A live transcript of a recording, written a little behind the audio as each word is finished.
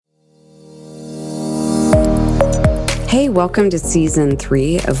Hey, welcome to Season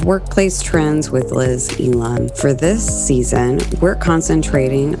 3 of Workplace Trends with Liz Elam. For this season, we're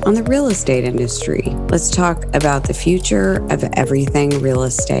concentrating on the real estate industry. Let's talk about the future of everything real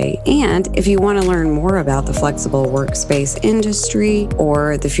estate. And if you want to learn more about the flexible workspace industry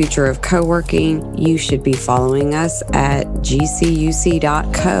or the future of co-working, you should be following us at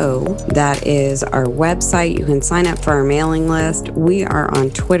gcuc.co. That is our website. You can sign up for our mailing list. We are on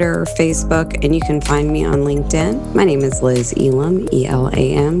Twitter, Facebook, and you can find me on LinkedIn. My name is Liz Elam,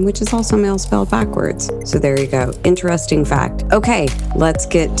 E-L-A-M, which is also mail spelled backwards. So there you go. Interesting fact. Okay, let's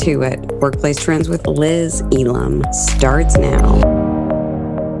get to it. Workplace Trends with Liz Elam starts now.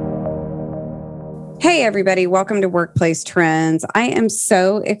 Hey, everybody. Welcome to Workplace Trends. I am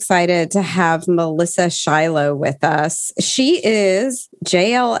so excited to have Melissa Schilo with us. She is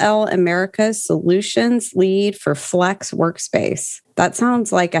JLL America's Solutions Lead for Flex Workspace. That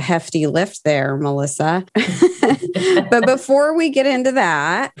sounds like a hefty lift there, Melissa. But before we get into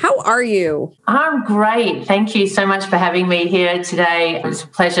that, how are you? I'm great. Thank you so much for having me here today. It's a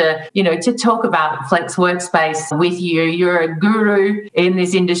pleasure, to talk about Flex Workspace with you. You're a guru in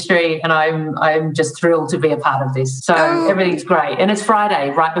this industry, and I'm just thrilled to be a part of this. So Everything's great. And it's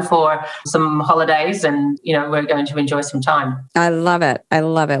Friday, right before some holidays, and, we're going to enjoy some time. I love it.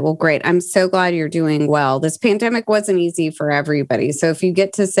 Well, great. I'm so glad you're doing well. This pandemic wasn't easy for everybody. So if you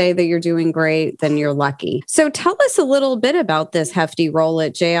get to say that you're doing great, then you're lucky. So tell us a little bit about this hefty role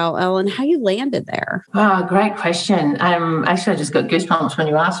at JLL and how you landed there. Oh, great question. Actually, I just got goosebumps when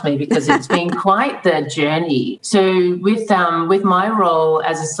you asked me because it's been quite the journey. So with my role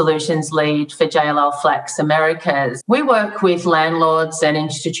as a solutions lead for JLL Flex Americas, we work with landlords and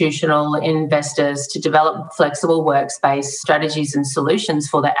institutional investors to develop flexible workspace strategies and solutions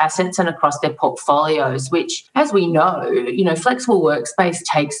for their assets and across their portfolios, which, as we know, flexible workspace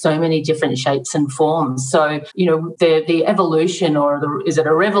takes so many different shapes and forms. So, the evolution, is it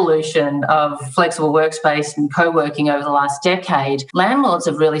a revolution of flexible workspace and co-working over the last decade, landlords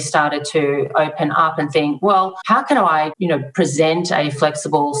have really started to open up and think, well, how can I, present a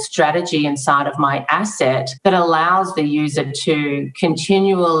flexible strategy inside of my asset that allows the user to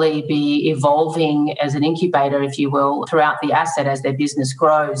continually be evolving as an incubator, if you will, throughout the asset as their business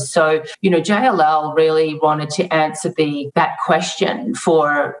grows. So, JLL really wanted to answer that question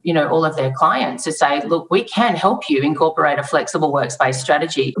for, all of their clients to say, look, we can help you incorporate a flexible workspace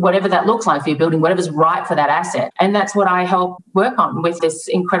strategy, whatever that looks like for your building, whatever's right for that asset. And that's what I help work on with this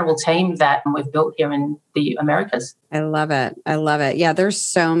incredible team that we've built here in the Americas. I love it. Yeah, there's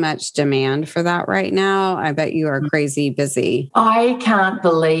so much demand for that right now. I bet you are crazy busy. I can't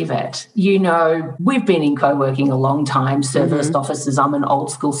believe it. We've been in co-working a long time, serviced offices. I'm an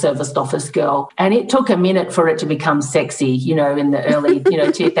old school serviced office girl. And it took a minute for it to become sexy, in the early,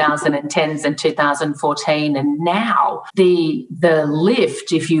 2010s and 2014. And now the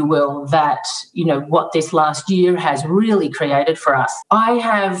lift, if you will, that, what this last year has really created for us. I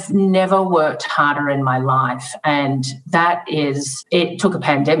have never worked harder in my life. And it took a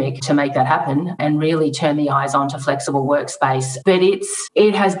pandemic to make that happen and really turn the eyes onto flexible workspace. But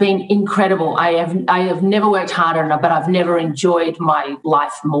it has been incredible. I have never worked harder, but I've never enjoyed my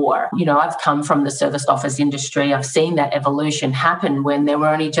life more. I've come from the serviced office industry. I've seen that evolution happen when there were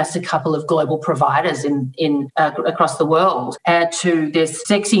only just a couple of global providers in across the world, to this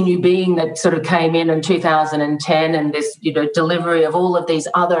sexy new being that sort of came in 2010, and this delivery of all of these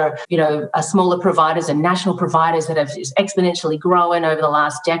other smaller providers and national providers that have exponentially grown over the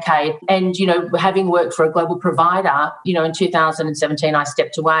last decade. And having worked for a global provider, in 2017 I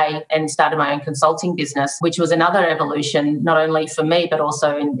stepped away and started my own consulting business, which was another evolution, not only for me but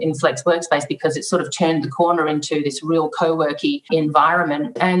also in Flex Workspace, because it sort of turned the corner into this real co-worky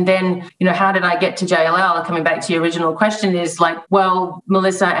environment. And then, how did I get to JLL? Coming back to your original question is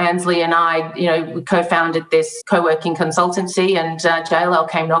Melissa Ansley and I, we co-founded this co-working consultancy, and JLL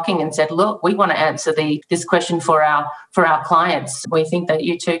came knocking and said, look, we want to answer this question for our clients. We think that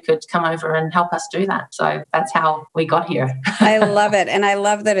you two could come over and help us do that. So that's how we got here. I love it. And I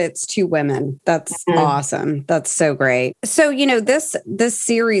love that it's two women. That's awesome. That's so great. So, this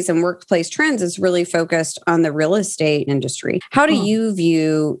series in Workplace Trends is really focused on the real estate industry. How do you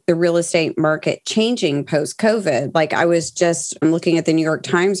view the real estate market changing post-COVID? I'm looking at the New York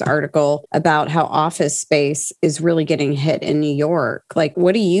Times article about how office space is really getting hit in New York.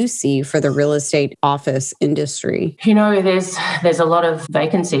 What do you see for the real estate office industry? There's a lot of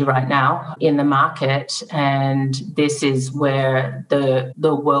vacancy right now in the market, and this is where the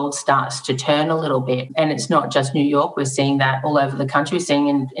world starts to turn a little bit. And it's not just New York. We're seeing that all over the country,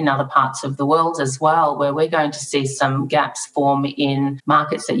 seeing in other parts of the world as well, where we're going to see some gap perhaps form in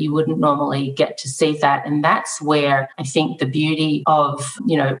markets that you wouldn't normally get to see that. And that's where I think the beauty of,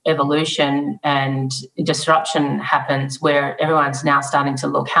 evolution and disruption happens, where everyone's now starting to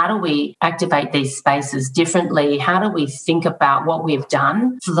look, how do we activate these spaces differently? How do we think about what we've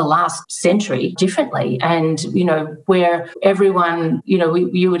done for the last century differently? And, where everyone,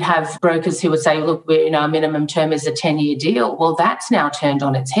 you would have brokers who would say, look, our minimum term is a 10-year deal. Well, that's now turned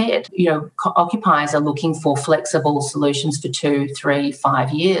on its head. Occupiers are looking for flexible solutions for 2, 3,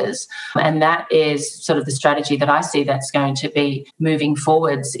 5 years. And that is sort of the strategy that I see that's going to be moving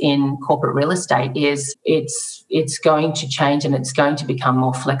forwards in corporate real estate. Is it's going to change and it's going to become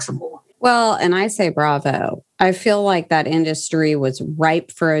more flexible. Well, and I say bravo. I feel like that industry was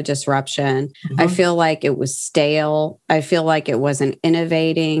ripe for a disruption. I feel like it was stale. I feel like it wasn't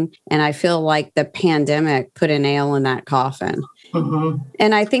innovating. And I feel like the pandemic put a nail in that coffin.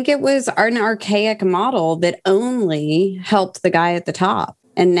 And I think it was an archaic model that only helped the guy at the top.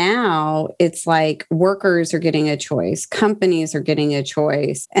 And now it's like workers are getting a choice, companies are getting a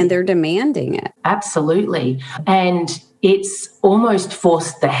choice, and they're demanding it. Absolutely. And it's almost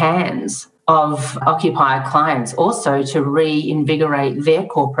forced the hands of occupier clients also to reinvigorate their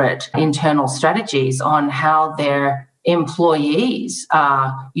corporate internal strategies on how their employees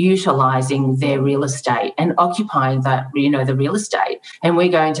are utilising their real estate and occupying that, the real estate. And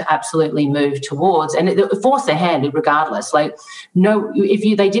we're going to absolutely move towards, and force their hand regardless. Like, no,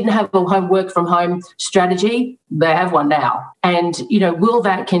 if they didn't have a work from home strategy, they have one now. And, will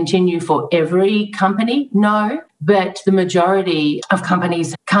that continue for every company? No. But the majority of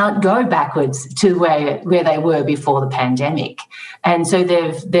companies can't go backwards to where they were before the pandemic. And so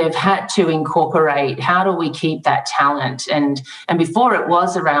they've had to incorporate, how do we keep that talent? And before it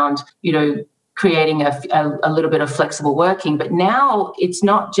was around, creating a little bit of flexible working. But now it's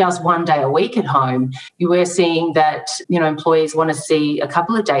not just one day a week at home. We're seeing that, employees want to see a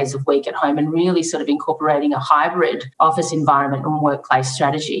couple of days a week at home, and really sort of incorporating a hybrid office environment and workplace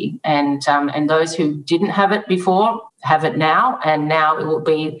strategy. And those who didn't have it before have it now. And now it will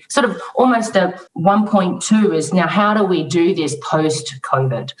be sort of almost a 1.2 is now, how do we do this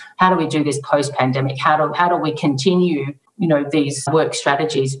post-COVID? How do we do this post-pandemic? How do we continue, these work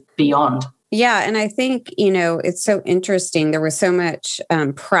strategies beyond? Yeah. And I think, it's so interesting. There was so much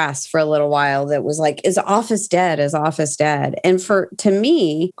press for a little while that was like, is office dead? Is office dead? And to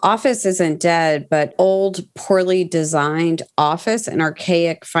me, office isn't dead, but old, poorly designed office and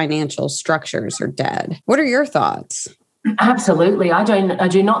archaic financial structures are dead. What are your thoughts? Absolutely. I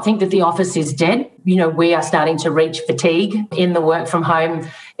do not think that the office is dead. We are starting to reach fatigue in the work from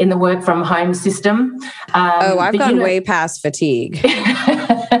home system. I've gone way past fatigue.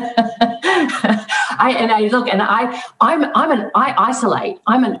 I isolate.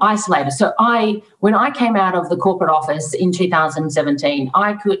 I'm an isolator. So when I came out of the corporate office in 2017,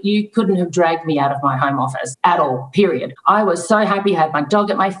 you couldn't have dragged me out of my home office at all, period. I was so happy. I had my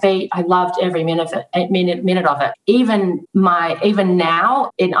dog at my feet. I loved every minute of it. Even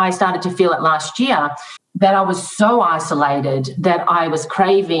now, and I started to feel it last year, that I was so isolated that I was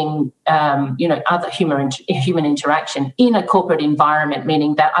craving, other human interaction in a corporate environment,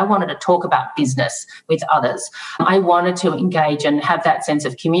 meaning that I wanted to talk about business with others. I wanted to engage and have that sense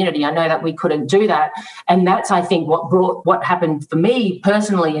of community. I know that we couldn't do that. And that's, I think, what happened for me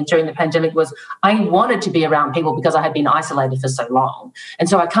personally and during the pandemic was I wanted to be around people because I had been isolated for so long. And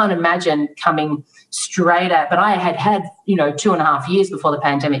so I can't imagine coming straight at, but I had 2.5 years before the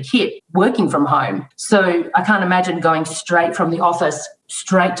pandemic hit working from home. So I can't imagine going straight from the office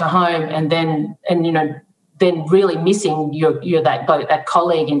straight to home and then really missing that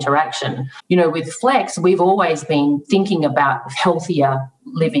colleague interaction. With Flex, we've always been thinking about healthier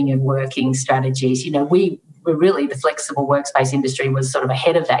living and working strategies. We're really, the flexible workspace industry was sort of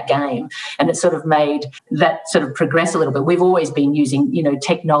ahead of that game, and it sort of made that sort of progress a little bit. We've always been using,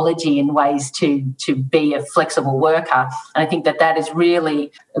 technology in ways to be a flexible worker. And I think that has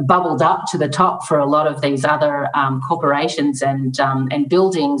really bubbled up to the top for a lot of these other corporations and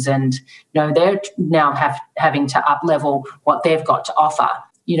buildings. And, they're now having to up-level what they've got to offer,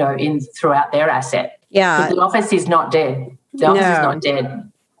 throughout their asset. Yeah. But the office is not dead. The office is not dead.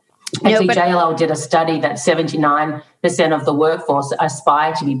 Actually, JLL did a study that 79% of the workforce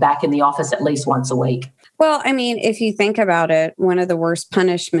aspire to be back in the office at least once a week. Well, I mean, if you think about it, one of the worst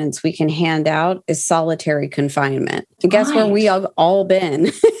punishments we can hand out is solitary confinement. And guess where we have all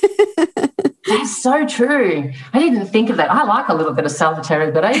been? That's so true. I didn't think of that. I like a little bit of solitary,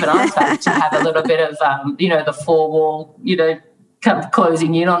 but even I started to have a little bit of, the four-wall, kind of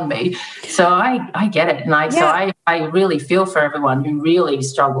closing in on me. So I get it. And so I really feel for everyone who really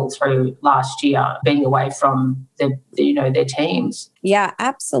struggled through last year being away from their teams. Yeah,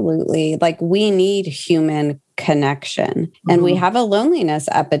 absolutely. Like we need human connection. And we have a loneliness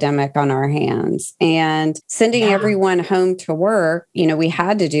epidemic on our hands. And sending everyone home to work, we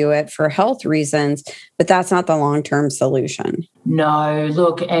had to do it for health reasons, but that's not the long-term solution. No,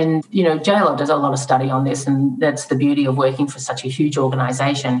 look, and, JLL does a lot of study on this, and that's the beauty of working for such a huge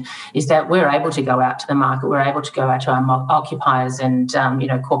organisation, is that we're able to go out to the market, we're able to go out to our occupiers and,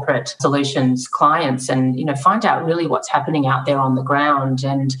 corporate solutions clients and, find out really what's happening out there on the ground.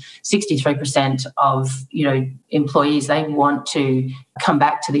 And 63% of, employees, they want to come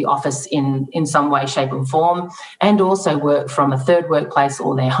back to the office in some way, shape or form, and also work from a third workplace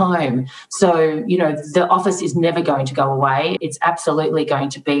or their home. So, the office is never going to go away. It's absolutely going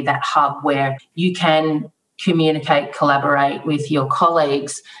to be that hub where you can communicate, collaborate with your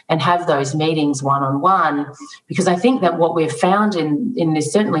colleagues and have those meetings one-on-one. Because I think that what we've found in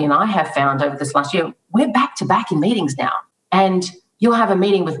this, certainly, and I have found over this last year, we're back-to-back in meetings now. And you'll have a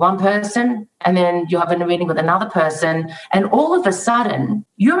meeting with one person and then you'll have a meeting with another person. And all of a sudden,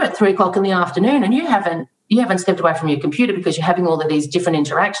 you're at 3:00 in the afternoon and you haven't stepped away from your computer because you're having all of these different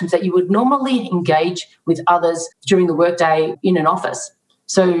interactions that you would normally engage with others during the workday in an office.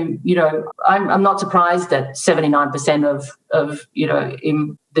 So, I'm not surprised that 79% of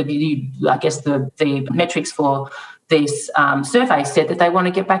the metrics for this survey said that they want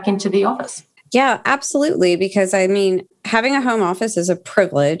to get back into the office. Yeah, absolutely. Because having a home office is a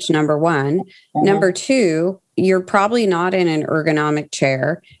privilege, number one. Number two, you're probably not in an ergonomic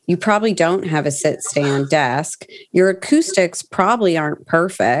chair. You probably don't have a sit-stand desk. Your acoustics probably aren't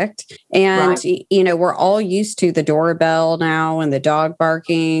perfect. And, we're all used to the doorbell now and the dog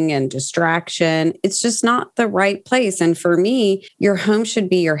barking and distraction. It's just not the right place. And for me, your home should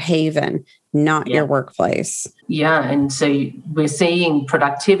be your haven, not your workplace. Yeah, and so we're seeing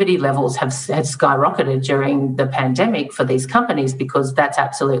productivity levels have skyrocketed during the pandemic for these companies because that's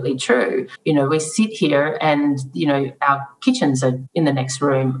absolutely true. We sit here and, our kitchens are in the next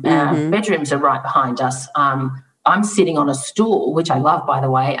room. Our bedrooms are right behind us. I'm sitting on a stool, which I love, by the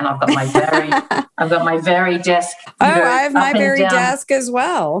way, and I've got my very desk. I have my very desk as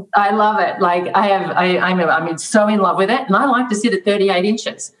well. I love it. Like I'm so in love with it, and I like to sit at 38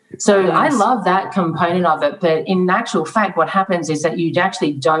 inches. So nice. I love that component of it. But in actual fact, what happens is that you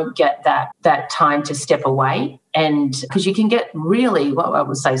actually don't get that time to step away. And because you can get really, what I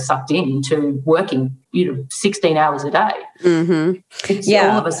would say, sucked into working, 16 hours a day.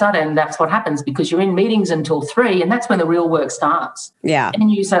 All of a sudden, that's what happens because you're in meetings until 3, and that's when the real work starts. Yeah. And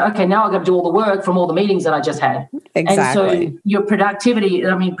you say, okay, now I've got to do all the work from all the meetings that I just had. Exactly. And so your productivity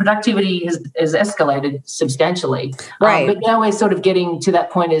has escalated substantially. Right. But now we're sort of getting to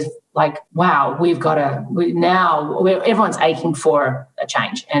that point is like, wow, everyone's aching for a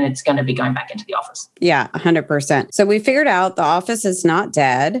change, and it's going to be going back into the office. Yeah, 100%. So we figured out the office is not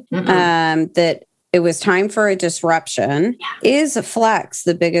dead, that it was time for a disruption. Yeah. Is flex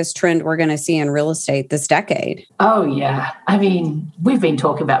the biggest trend we're going to see in real estate this decade? Oh, yeah. We've been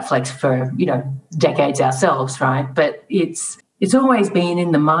talking about flex for, decades ourselves, right? But it's always been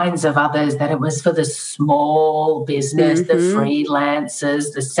in the minds of others that it was for the small business, the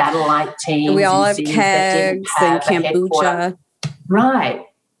freelancers, the satellite teams. We all have kegs and kombucha. Right.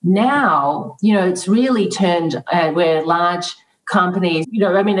 Now, it's really turned where large companies,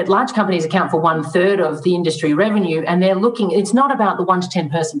 large companies account for 1/3 of the industry revenue, and they're looking, it's not about the 1 to 10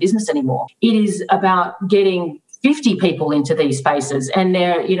 person business anymore. It is about getting 50 people into these spaces, and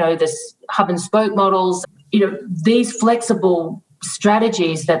they're, this hub and spoke models, these flexible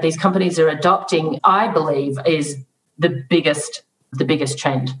strategies that these companies are adopting, I believe, is the biggest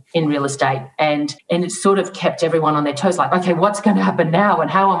trend in real estate. And it's sort of kept everyone on their toes, like, okay, what's going to happen now? And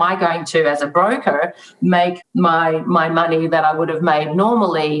how am I going to, as a broker, make my money that I would have made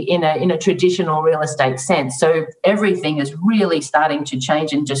normally in a traditional real estate sense? So everything is really starting to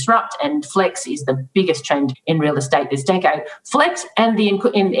change and disrupt, and flex is the biggest trend in real estate this decade. Flex and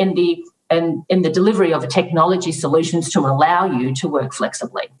in the delivery of technology solutions to allow you to work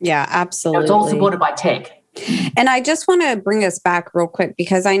flexibly. Yeah, absolutely. It's all supported by tech. And I just want to bring us back real quick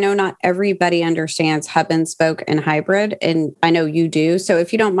because I know not everybody understands hub and spoke and hybrid, and I know you do. So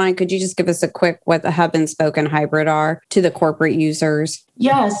if you don't mind, could you just give us a quick what the hub and spoke and hybrid are to the corporate users?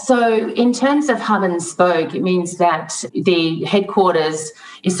 Yeah, so in terms of hub and spoke, it means that the headquarters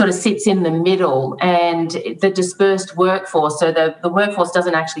sits in the middle, and the dispersed workforce, so the workforce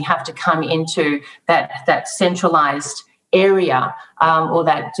doesn't actually have to come into that centralized area or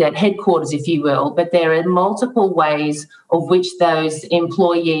that headquarters, if you will, but there are multiple ways of which those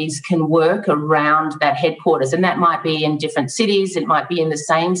employees can work around that headquarters. And that might be in different cities, it might be in the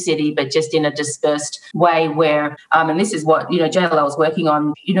same city, but just in a dispersed way where, and this is what, JLL is working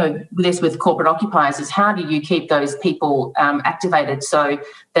on, this with corporate occupiers, is how do you keep those people activated so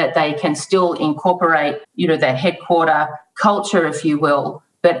that they can still incorporate, their headquarter culture, if you will,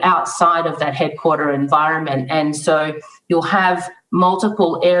 but outside of that headquarter environment. And so you'll have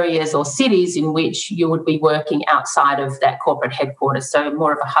multiple areas or cities in which you would be working outside of that corporate headquarters, so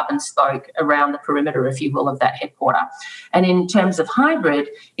more of a hub and spoke around the perimeter, if you will, of that headquarter. And in terms of hybrid,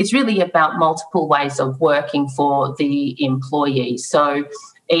 it's really about multiple ways of working for the employee. So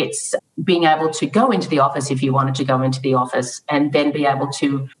it's being able to go into the office if you wanted to go into the office, and then be able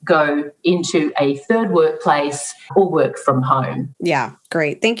to go into a third workplace or work from home. Yeah,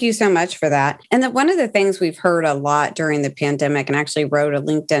 great. Thank you so much for that. And one of the things we've heard a lot during the pandemic, and actually wrote a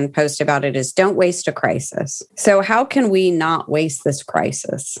LinkedIn post about it, is don't waste a crisis. So how can we not waste this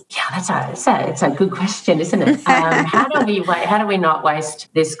crisis? Yeah, it's a good question, isn't it? How do we not waste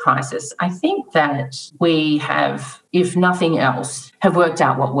this crisis? I think that we have, if nothing else, have worked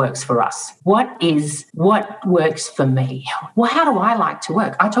out what works for us. What works for me? Well, how do I like to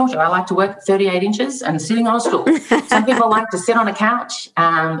work? I told you I like to work at 38 inches and sitting on a stool. Some people like to sit on a couch,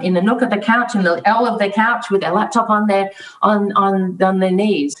 in the nook of the couch, in the L of their couch, with their laptop on their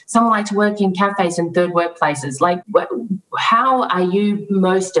knees. Some like to work in cafes and third workplaces. Like, how are you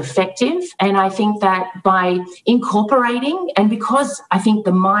most effective? And I think that by incorporating, and because I think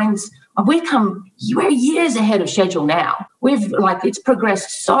the minds, we're years ahead of schedule now. It's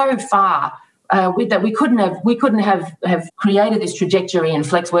progressed so far that we couldn't have created this trajectory in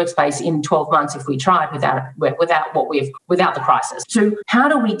Flex Workspace in 12 months if we tried without the crisis. So how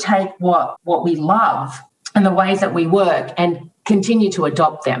do we take what we love and the ways that we work and continue to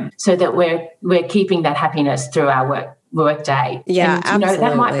adopt them so that we're keeping that happiness through our work day? Yeah, and, absolutely.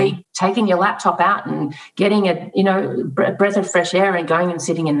 That might be taking your laptop out and getting a breath of fresh air and going and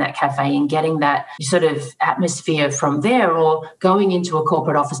sitting in that cafe and getting that sort of atmosphere from there, or going into a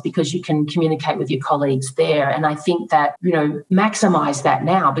corporate office because you can communicate with your colleagues there. And I think that, maximize that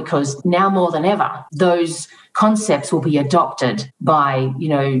now, because now more than ever, those concepts will be adopted by,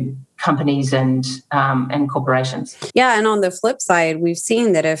 companies and corporations. Yeah. And on the flip side, we've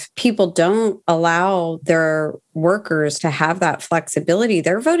seen that if people don't allow their workers to have that flexibility,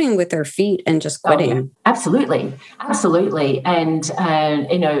 they're voting with their feet and just quitting. Oh, yeah. Absolutely. And,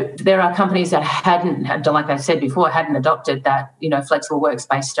 there are companies that hadn't, like I said before, hadn't adopted that, flexible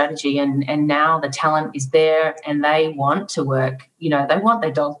workspace strategy. And now the talent is there and they want to work. They want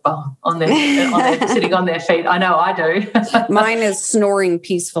their dog on their sitting on their feet. I know I do. Mine is snoring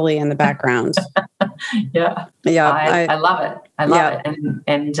peacefully in the background. Yeah. I love it. I love it.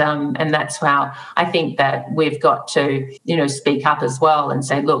 And that's how I think that we've got to, speak up as well and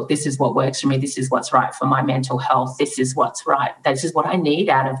say, look, this is what works for me. This is what's right for my mental health. This is what's right. This is what I need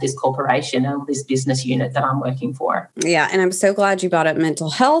out of this corporation or this business unit that I'm working for. Yeah. And I'm so glad you brought up mental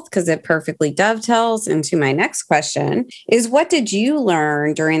health, because it perfectly dovetails into my next question is, what did you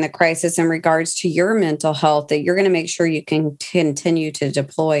learn during the crisis in regards to your mental health that you're going to make sure you can continue to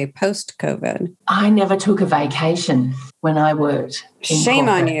deploy post-COVID? I never took a vacation when I worked. Shame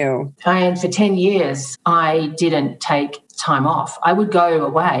on you. And for 10 years, I didn't take time off. I would go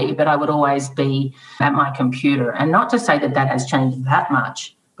away, but I would always be at my computer. And not to say that has changed that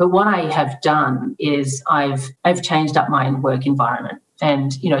much, but what I have done is I've changed up my work environment.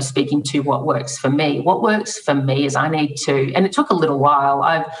 And, speaking to what works for me is I need to, and it took a little while.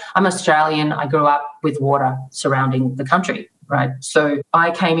 I'm Australian. I grew up with water surrounding the country. Right. So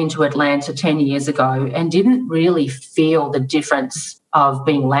I came into Atlanta 10 years ago and didn't really feel the difference of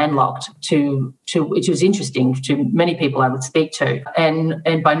being landlocked to which was interesting to many people I would speak to,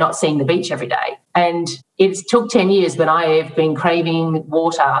 and by not seeing the beach every day. And it took 10 years, but I have been craving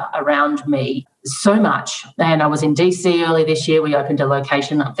water around me so much. And I was in DC early this year. We opened a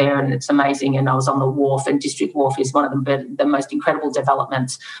location up there and it's amazing. And I was on the wharf, and District Wharf is one of the most incredible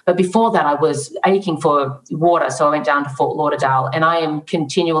developments. But before that, I was aching for water. So I went down to Fort Lauderdale, and I am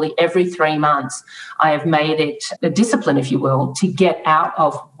continually, every 3 months, I have made it a discipline, if you will, to get out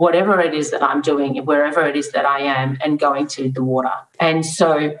of whatever it is that I'm doing, wherever it is that I am, and going to the water. And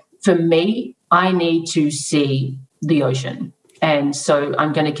so for me, I need to see the ocean. And so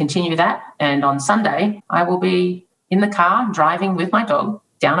I'm going to continue that. And on Sunday, I will be in the car driving with my dog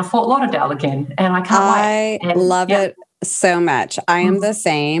down to Fort Lauderdale again. And I can't wait. I love it. so much. I am the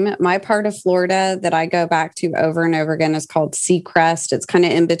same. My part of Florida that I go back to over and over again is called Seacrest. It's kind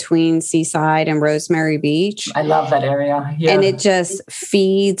of in between Seaside and Rosemary Beach. I love that area. Yeah. And it just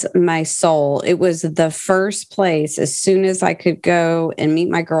feeds my soul. It was the first place, as soon as I could go and meet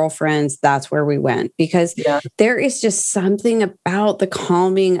my girlfriends, that's where we went, because there is just something about the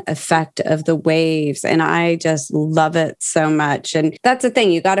calming effect of the waves. And I just love it so much. And that's the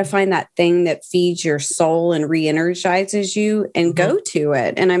thing. You got to find that thing that feeds your soul and re-energizes you and go to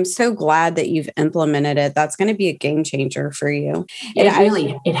it. And I'm so glad that you've implemented it. That's going to be a game changer for you.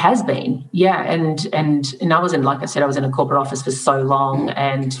 It has been. Yeah. And I was in, like I said, I was in a corporate office for so long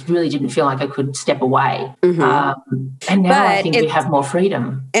and really didn't feel like I could step away. And now I think we have more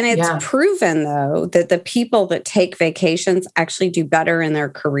freedom. And it's proven, though, that the people that take vacations actually do better in their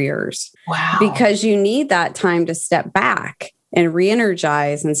careers. Wow. Because you need that time to step back and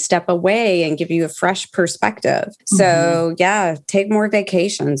re-energize and step away and give you a fresh perspective. So take more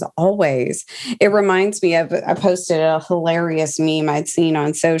vacations always. It reminds me of, I posted a hilarious meme I'd seen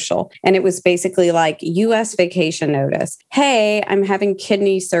on social, and it was basically like, US vacation notice. Hey, I'm having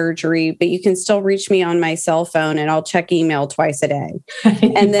kidney surgery, but you can still reach me on my cell phone and I'll check email twice a day.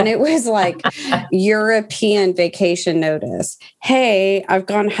 And then it was like European vacation notice. Hey, I've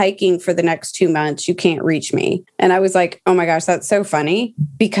gone hiking for the next 2 months. You can't reach me. And I was like, oh my gosh, that's so funny,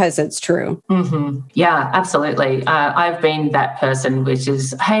 because it's true. Yeah, absolutely. I've been that person, which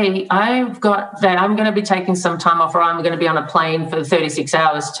is, hey, I've got that. I'm going to be taking some time off, or I'm going to be on a plane for 36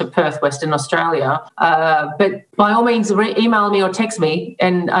 hours to Perth, Western Australia. But by all means, email me or text me,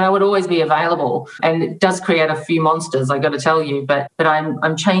 and I would always be available. And it does create a few monsters, I got to tell you. But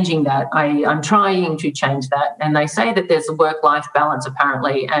I'm changing that. I'm trying to change that. And they say that there's a work-life balance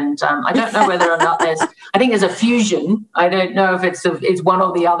apparently, and I don't know whether or not I think there's a fusion. I don't know if it's one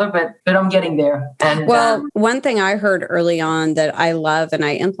or the other, but I'm getting there. And one thing I heard early on that I love and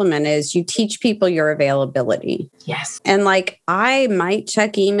I implement is you teach people your availability. Yes. And like, I might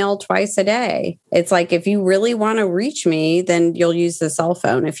check email twice a day. It's like, if you really want to reach me, then you'll use the cell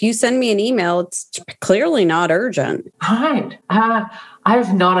phone. If you send me an email, it's clearly not urgent. Right. I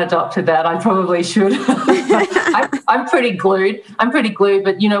have not adopted that. I probably should. I'm pretty glued.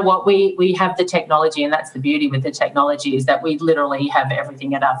 But you know what? We have the technology, and that's the beauty with the technology, is that we literally have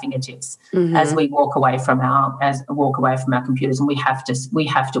everything at our fingertips as we walk away from our computers, and we have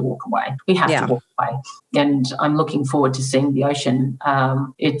to walk away. We have to walk away. And I'm looking forward to seeing the ocean.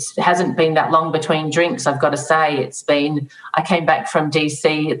 It hasn't been that long between drinks, I've got to say. I came back from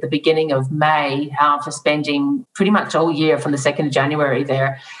DC at the beginning of May after spending pretty much all year from the 2nd of January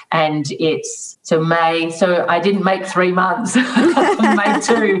there, and it's May, so I didn't make 3 months. May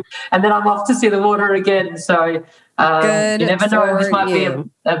 2, and then I'm off to see the water again. So you never know, this might be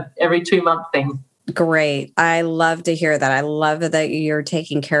a every 2-month thing. Great. I love to hear that. I love that you're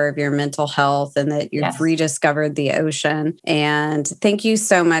taking care of your mental health and that you've rediscovered the ocean. And thank you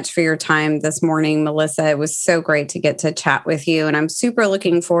so much for your time this morning, Melissa. It was so great to get to chat with you. And I'm super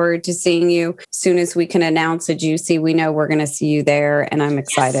looking forward to seeing you as soon as we can announce a Juicy. We know we're going to see you there, and I'm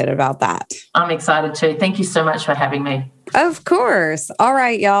excited about that. I'm excited too. Thank you so much for having me. Of course. All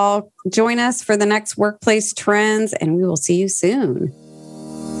right, y'all. Join us for the next Workplace Trends, and we will see you soon.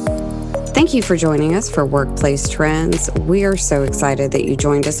 Thank you for joining us for Workplace Trends. We are so excited that you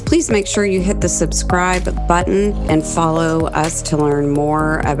joined us. Please make sure you hit the subscribe button and follow us to learn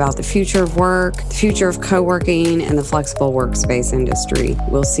more about the future of work, the future of co-working, and the flexible workspace industry.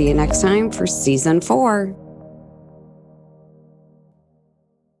 We'll see you next time for Season 4.